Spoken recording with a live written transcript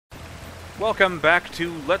Welcome back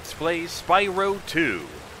to Let's Play Spyro 2,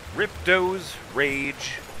 Ripto's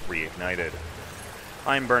Rage Reignited.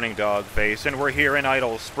 I'm BurningDogFace, and we're here in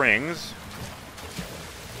Idle Springs,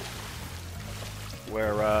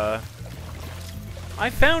 where, I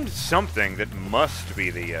found something that must be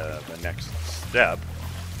the next step.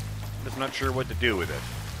 Just not sure what to do with it.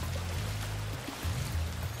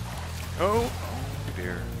 Oh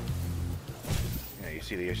dear. Yeah, you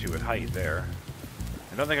see the issue with height there.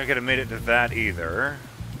 I don't think I could have made it to that either.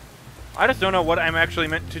 I just don't know what I'm actually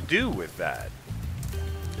meant to do with that.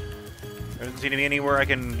 There doesn't seem to be anywhere I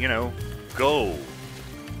can, you know, go.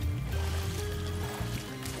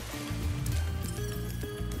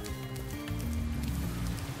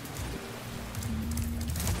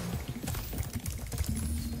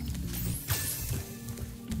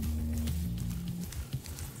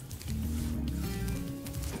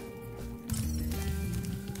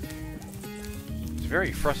 It's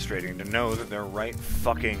very frustrating to know that they're right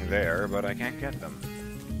fucking there, but I can't get them.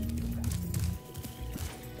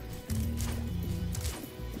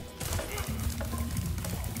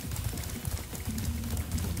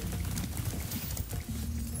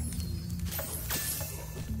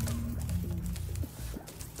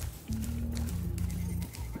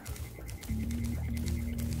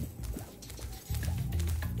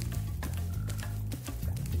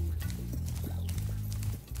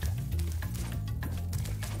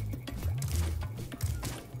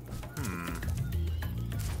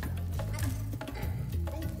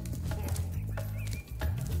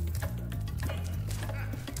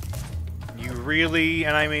 Really,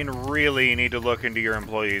 and I mean really, need to look into your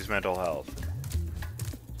employees' mental health.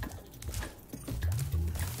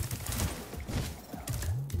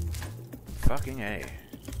 Fucking A.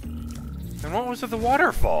 And what was with the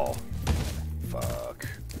waterfall? Fuck.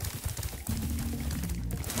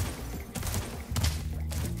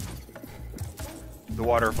 The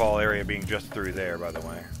waterfall area being just through there, by the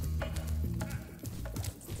way.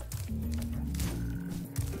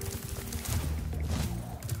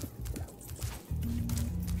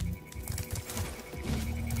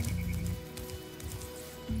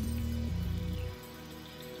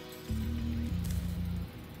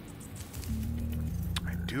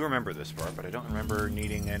 I do remember this part, but I don't remember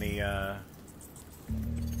needing any,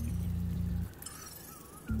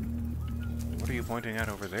 What are you pointing at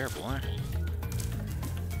over there, boy?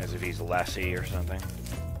 As if he's Lassie or something.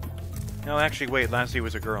 No, actually, wait, Lassie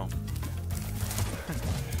was a girl.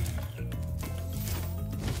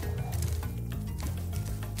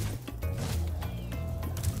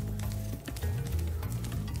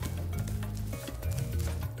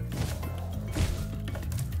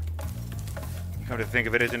 Come to think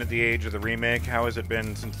of it, isn't it the age of the remake? How has it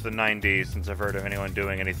been since the 90s since I've heard of anyone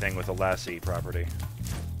doing anything with a Lassie property?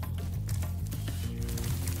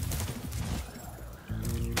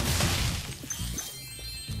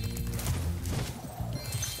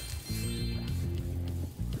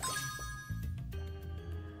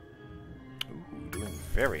 Ooh, doing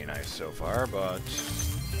very nice so far, but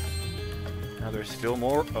now there's still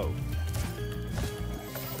more. Oh.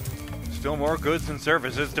 Still more goods and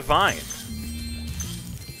services to find.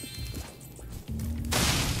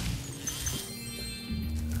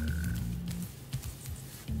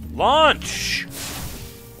 Launch!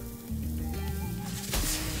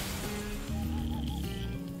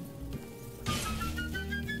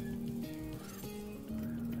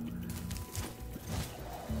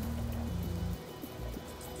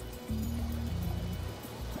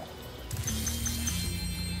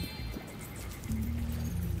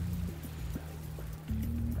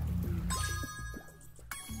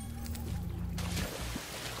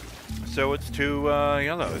 So it's two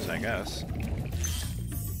yellows, I guess.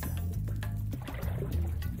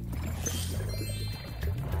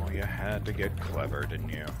 You had to get clever, didn't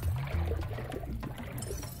you?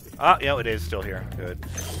 Ah, yeah, it is still here. Good.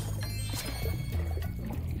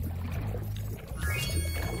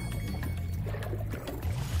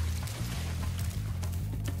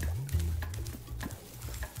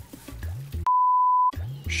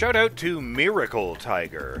 Shout out to Miracle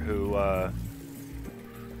Tiger, who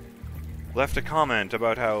left a comment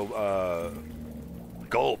about how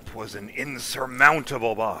Gulp was an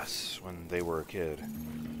insurmountable boss when they were a kid.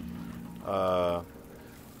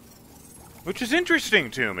 Which is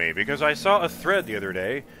interesting to me, because I saw a thread the other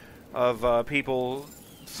day of people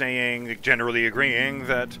saying, generally agreeing,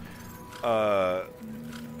 that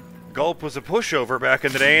Gulp was a pushover back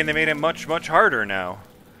in the day, and they made him much, much harder now.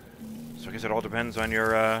 So I guess it all depends on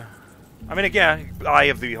your, I mean, again, eye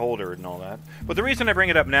of the beholder and all that. But the reason I bring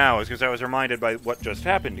it up now is because I was reminded by what just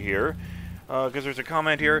happened here. Because there's a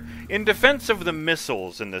comment here. In defense of the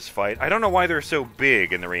missiles in this fight, I don't know why they're so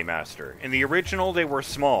big in the remaster. In the original, they were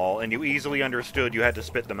small, and you easily understood you had to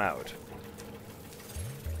spit them out.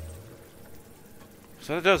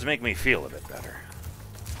 So that does make me feel a bit better.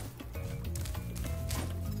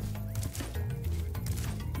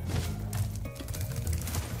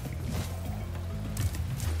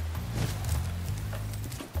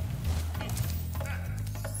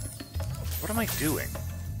 What am I doing?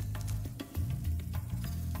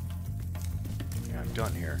 Yeah, I'm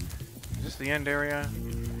done here. Is this the end area?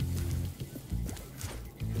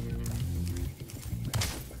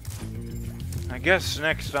 I guess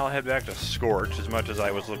next I'll head back to Scorch, as much as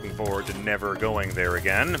I was looking forward to never going there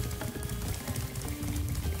again.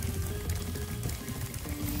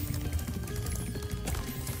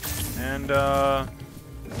 And,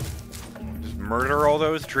 just murder all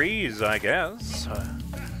those trees, I guess.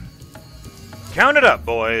 Count it up,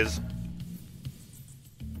 boys!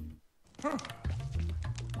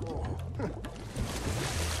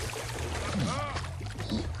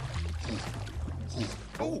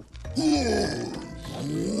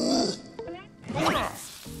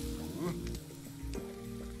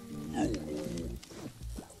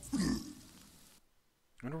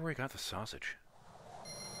 I wonder where he got the sausage.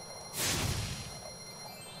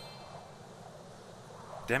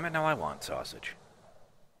 Damn it, now I want sausage.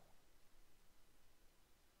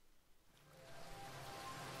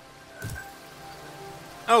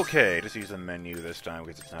 Okay, just use the menu this time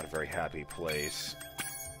because it's not a very happy place.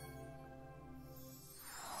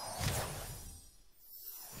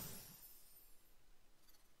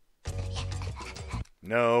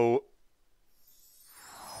 No.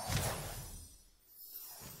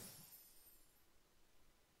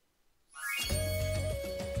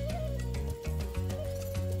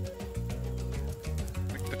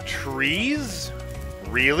 Like the trees?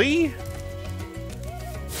 Really?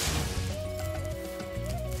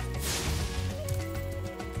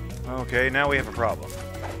 Okay, now we have a problem.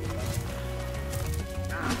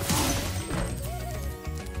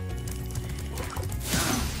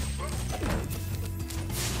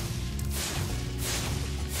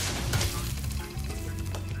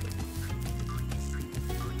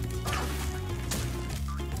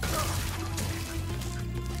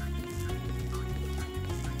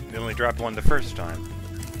 They only dropped one the first time.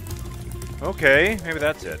 Okay, maybe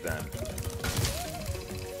that's it then.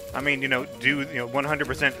 I mean,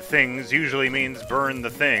 100% things usually means burn the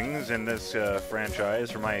things in this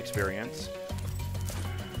franchise, from my experience.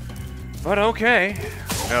 But okay.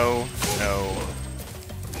 No, no.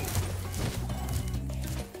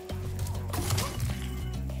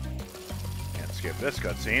 Can't skip this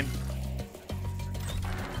cutscene.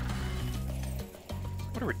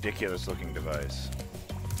 What a ridiculous looking device.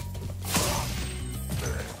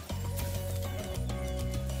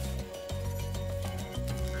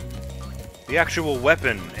 The actual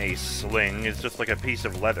weapon, a sling, is just like a piece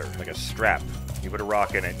of leather, like a strap. You put a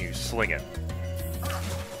rock in it and you sling it.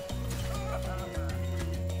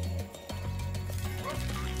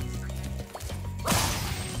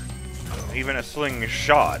 Even a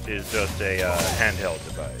slingshot is just a handheld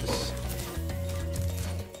device.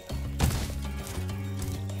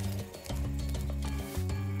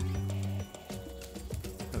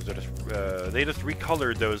 They just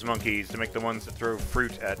recolored those monkeys to make the ones that throw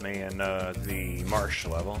fruit at me in the marsh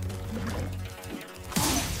level.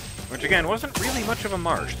 Which, again, wasn't really much of a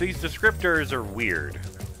marsh. These descriptors are weird.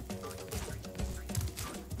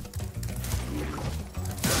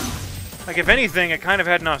 Like, if anything, it kind of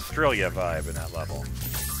had an Australia vibe in that level.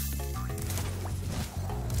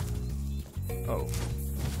 Oh.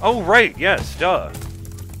 Oh, right, yes, duh.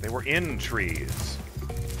 They were in trees.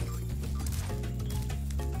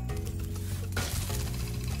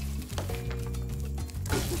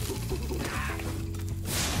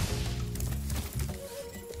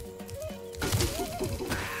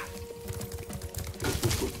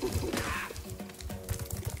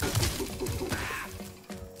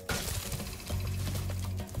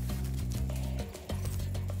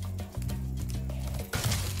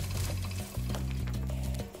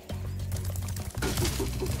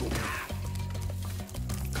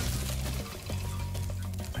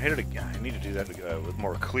 I hit it again. I need to do that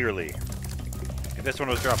more clearly. Okay, this one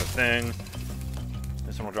will drop a thing.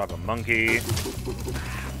 This one will drop a monkey. It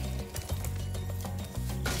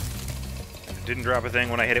didn't drop a thing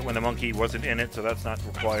when I hit it when the monkey wasn't in it, so that's not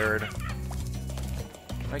required.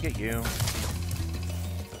 Can I get you?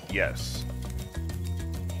 Yes.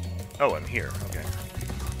 Oh, I'm here. Okay.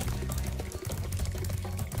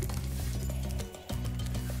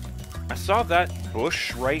 I saw that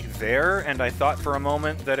bush right there, and I thought for a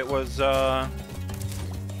moment that it was, maybe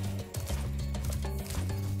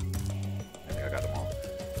I got them all.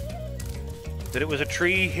 That it was a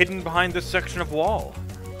tree hidden behind this section of wall.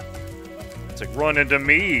 It's like, run into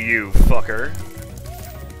me, you fucker.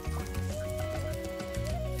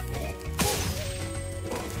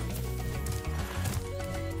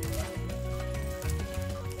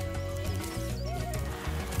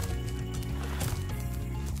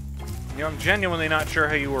 You know, I'm genuinely not sure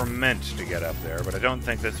how you were meant to get up there, but I don't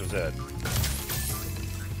think this was it.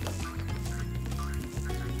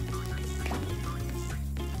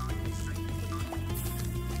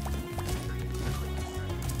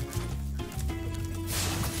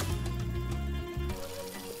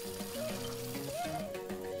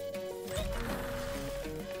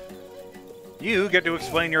 You get to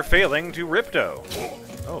explain your failing to Ripto.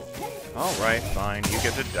 Oh, alright, fine, you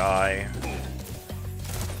get to die.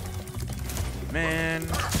 Man.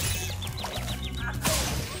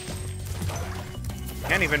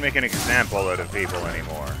 Can't even make an example out of people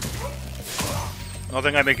anymore. I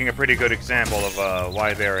think I'm making a pretty good example of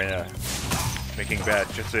why they're making bad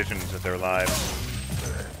decisions with their lives.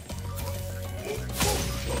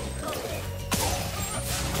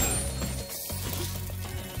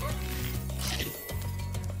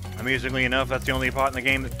 Amusingly enough, that's the only pot in the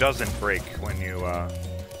game that doesn't break when you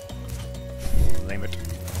name it.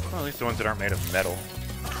 Well, at least the ones that aren't made of metal.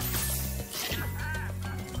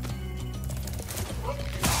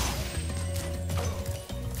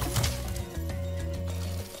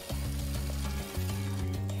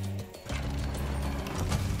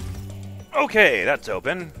 Okay, that's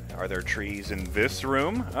open. Are there trees in this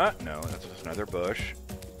room? No, that's just another bush.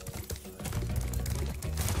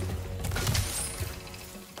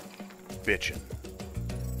 Bitchin'.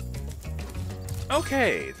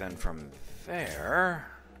 Okay, then from there...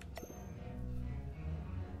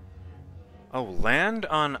 Oh, land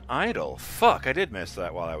on idle. Fuck, I did miss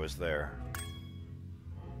that while I was there.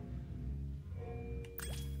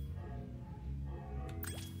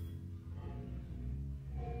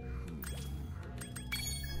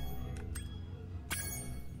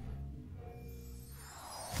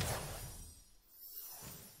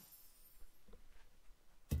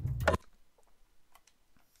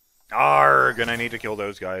 Arrgh, and I need to kill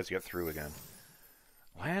those guys to get through again.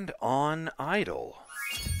 Land on idle.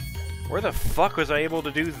 Where the fuck was I able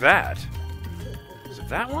to do that? Is it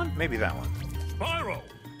that one? Maybe that one. Spyro!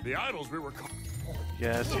 The idols we were...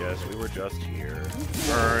 Yes, yes, we were just here.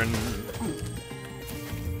 Burn.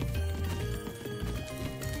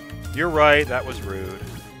 You're right, that was rude.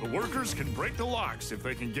 The workers can break the locks if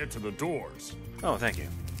they can get to the doors. Oh, thank you.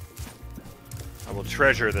 I will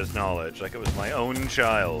treasure this knowledge like it was my own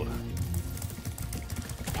child.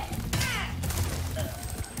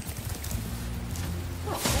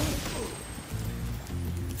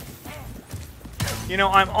 You know,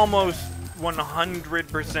 I'm almost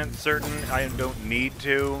 100% certain I don't need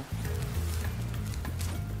to.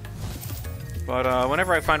 But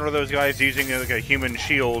whenever I find one of those guys using like a human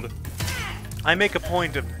shield, I make a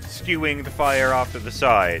point of skewing the fire off to the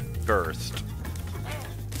side first.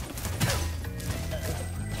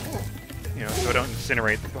 You know, so I don't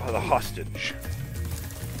incinerate the hostage.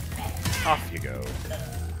 Off you go.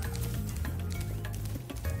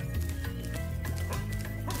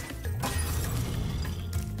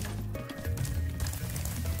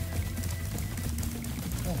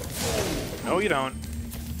 No, you don't.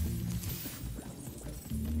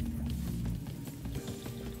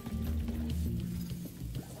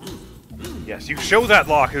 Yes, you show that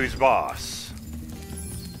lock who's boss.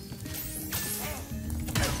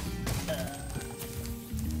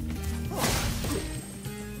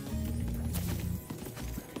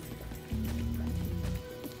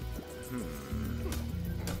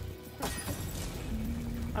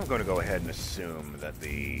 I'm going to go ahead and assume that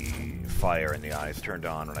the fire in the eyes turned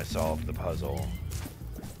on when I solved the puzzle.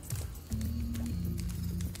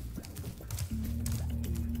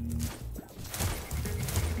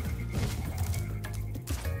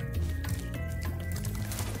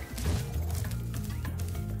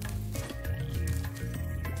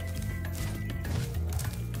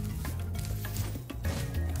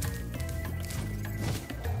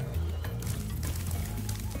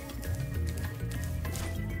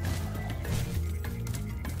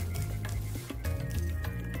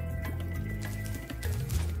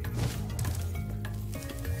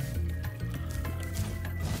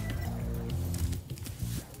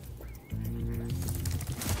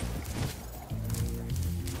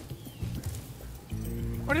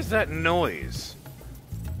 What is that noise?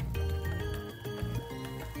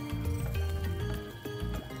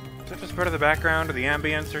 Is that just this part of the background or the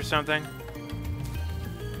ambience or something?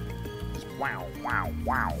 Just wow, wow,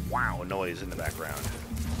 wow, wow noise in the background.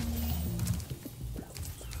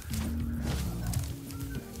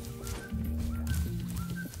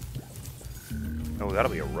 Oh,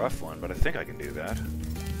 that'll be a rough one, but I think I can do that.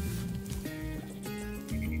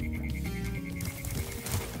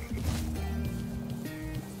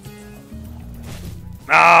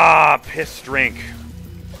 Ah, piss drink.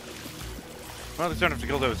 Well, let's don't have to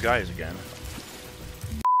kill those guys again.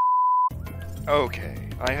 Okay,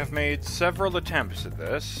 I have made several attempts at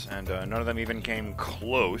this, and none of them even came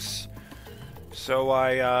close. So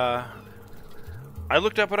I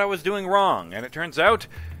looked up what I was doing wrong, and it turns out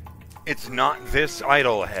it's not this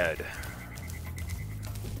idol head.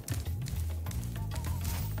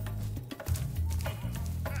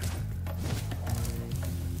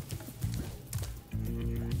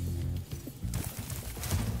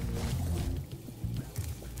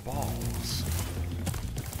 Balls.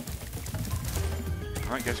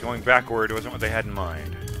 I guess going backward wasn't what they had in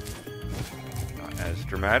mind. Not as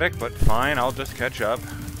dramatic, but fine, I'll just catch up.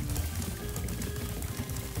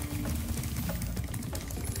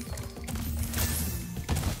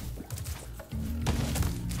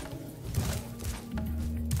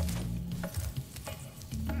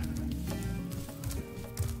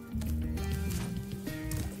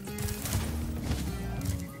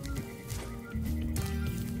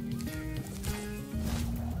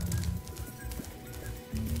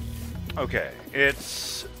 Okay,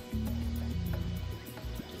 it's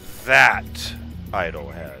that idol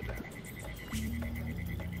head.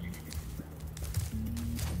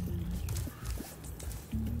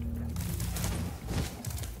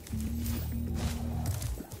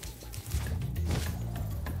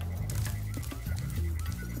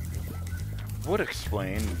 Would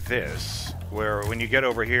explain this, where when you get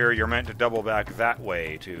over here, you're meant to double back that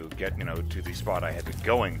way to get, you know, to the spot I had been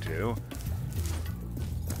going to.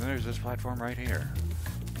 There's this platform right here.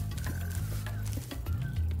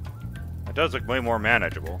 It does look way more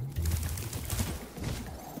manageable.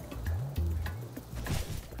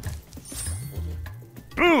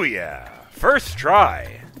 Booyah! First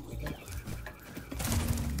try!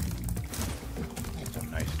 A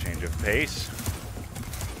nice change of pace.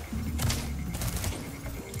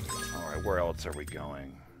 Alright, where else are we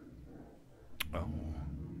going? Oh.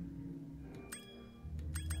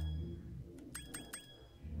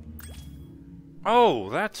 Oh,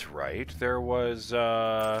 that's right. There was, it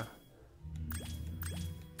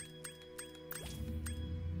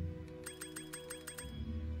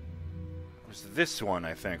was this one,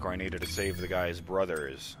 I think, where I needed to save the guy's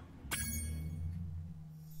brothers.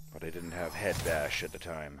 But I didn't have head dash at the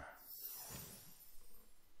time.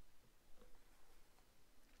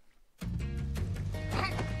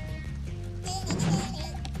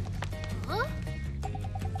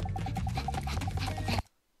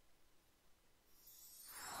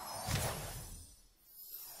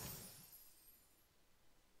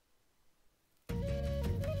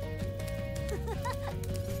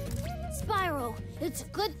 Spyro, it's a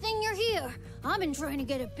good thing you're here. I've been trying to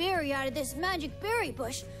get a berry out of this magic berry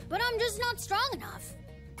bush, but I'm just not strong enough.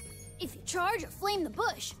 If you charge or flame the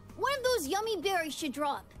bush, one of those yummy berries should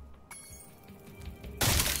drop.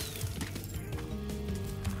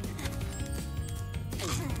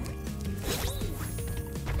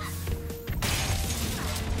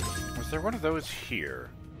 Was there one of those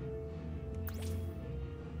here?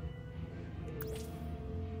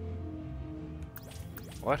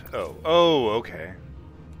 What? Oh. Oh, okay.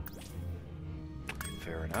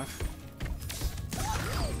 Fair enough.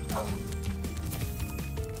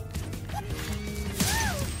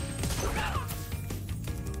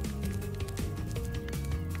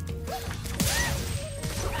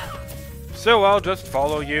 So I'll just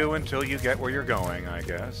follow you until you get where you're going, I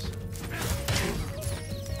guess.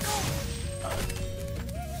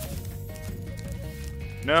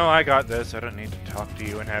 No, I got this. I don't need to talk to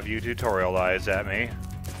you and have you tutorialize at me.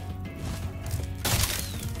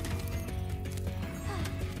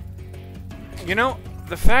 You know,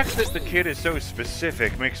 the fact that the kid is so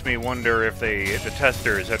specific makes me wonder if the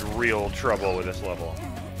testers had real trouble with this level.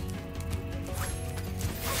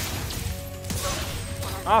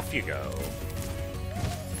 Off you go.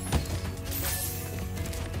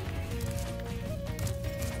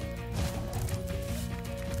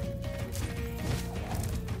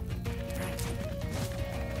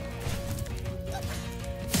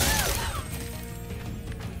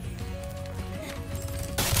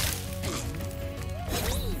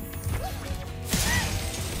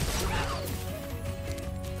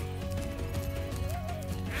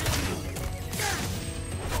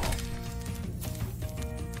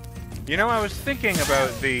 You know, I was thinking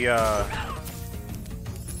about the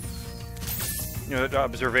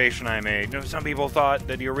observation I made. You know, some people thought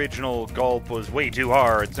that the original Gulp was way too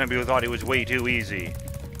hard. Some people thought it was way too easy.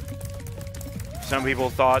 Some people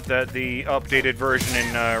thought that the updated version in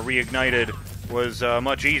Reignited was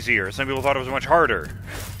much easier. Some people thought it was much harder.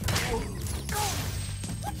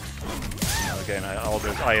 Again, all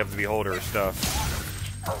this Eye of the Beholder stuff.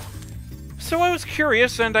 So I was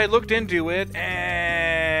curious, and I looked into it,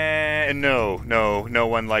 and no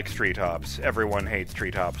one likes treetops. Everyone hates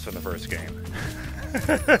treetops in the first game.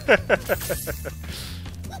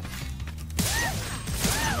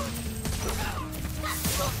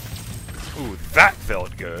 Ooh, that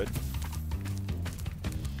felt good.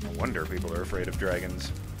 No wonder people are afraid of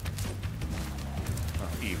dragons. Well,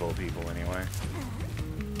 evil people, anyway.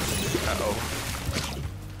 Uh-oh.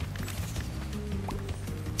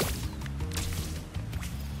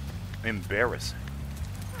 Embarrassing.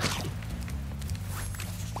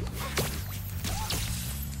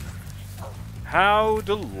 How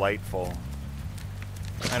delightful.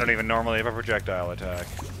 I don't even normally have a projectile attack.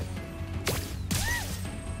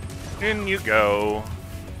 In you go.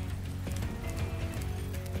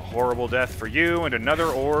 A horrible death for you, and another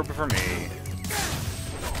orb for me.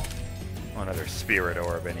 Oh, another spirit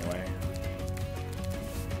orb, anyway.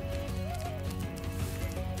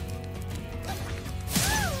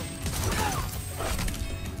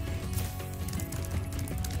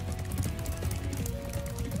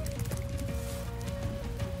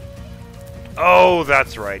 Oh,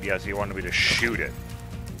 that's right. Yes, he wanted me to shoot it.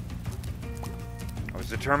 I was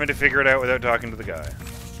determined to figure it out without talking to the guy.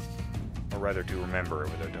 Or rather, to remember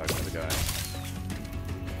it without talking to the guy.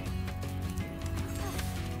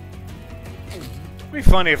 It'd be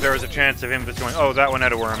funny if there was a chance of him just going, oh, that one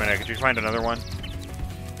had a worm in it. Could you find another one?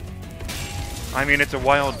 I mean, it's a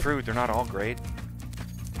wild fruit. They're not all great.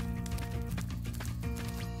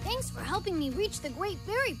 Thanks for helping me reach the Great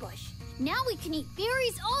Berry Bush. Now we can eat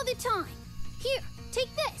berries all the time. Here, take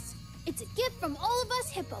this. It's a gift from all of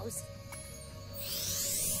us hippos.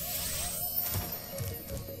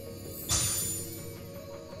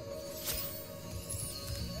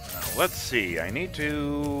 Let's see. I need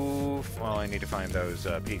to find those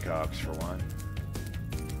peacocks for one.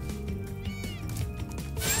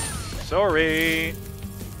 Sorry.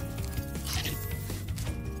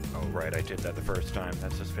 Oh, right. I did that the first time.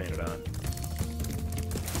 That's just painted on.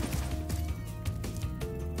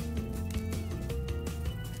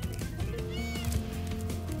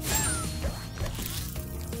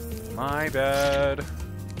 My bad.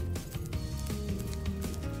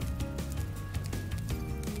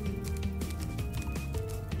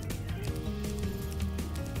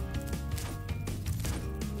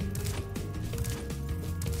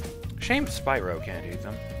 Shame Spyro can't eat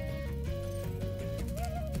them.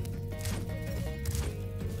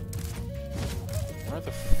 Where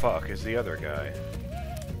the fuck is the other guy?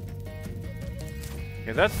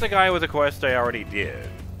 Yeah, that's the guy with the quest I already did.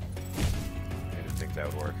 I didn't think that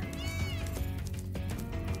would work.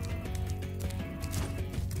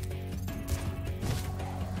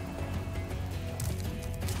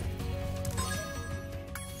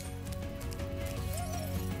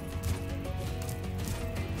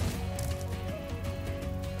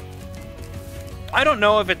 I don't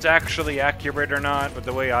know if it's actually accurate or not, but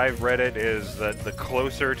the way I've read it is that the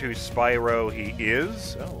closer to Spyro he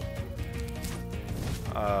is,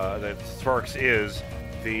 that Sparks is,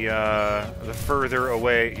 the further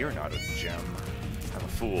away. You're not a gem. I'm a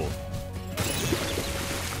fool.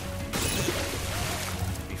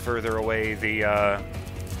 The further away the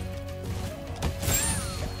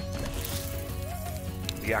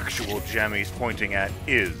actual gem he's pointing at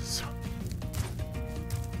is.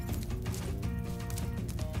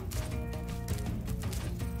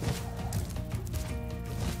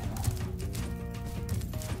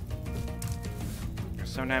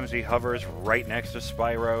 Sometimes he hovers right next to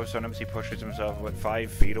Spyro, sometimes he pushes himself about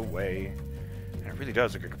 5 feet away. And it really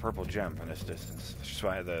does look like a purple gem from this distance. It's just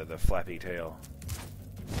why the flappy tail.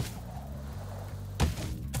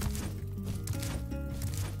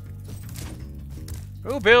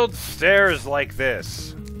 Who builds stairs like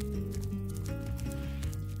this?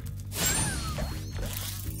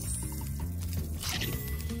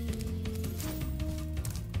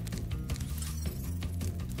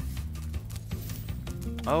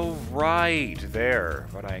 Oh, right, there.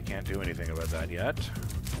 But I can't do anything about that yet.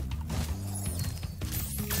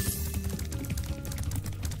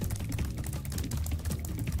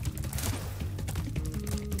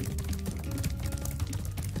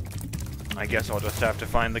 I guess I'll just have to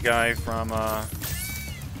find the guy from,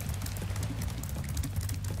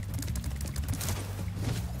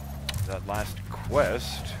 that last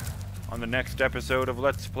quest on the next episode of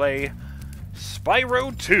Let's Play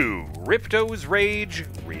Spyro 2, Ripto's Rage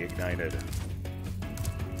Reignited.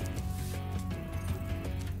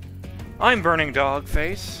 I'm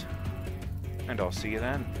BurningDogFace, and I'll see you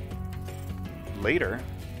then. Later.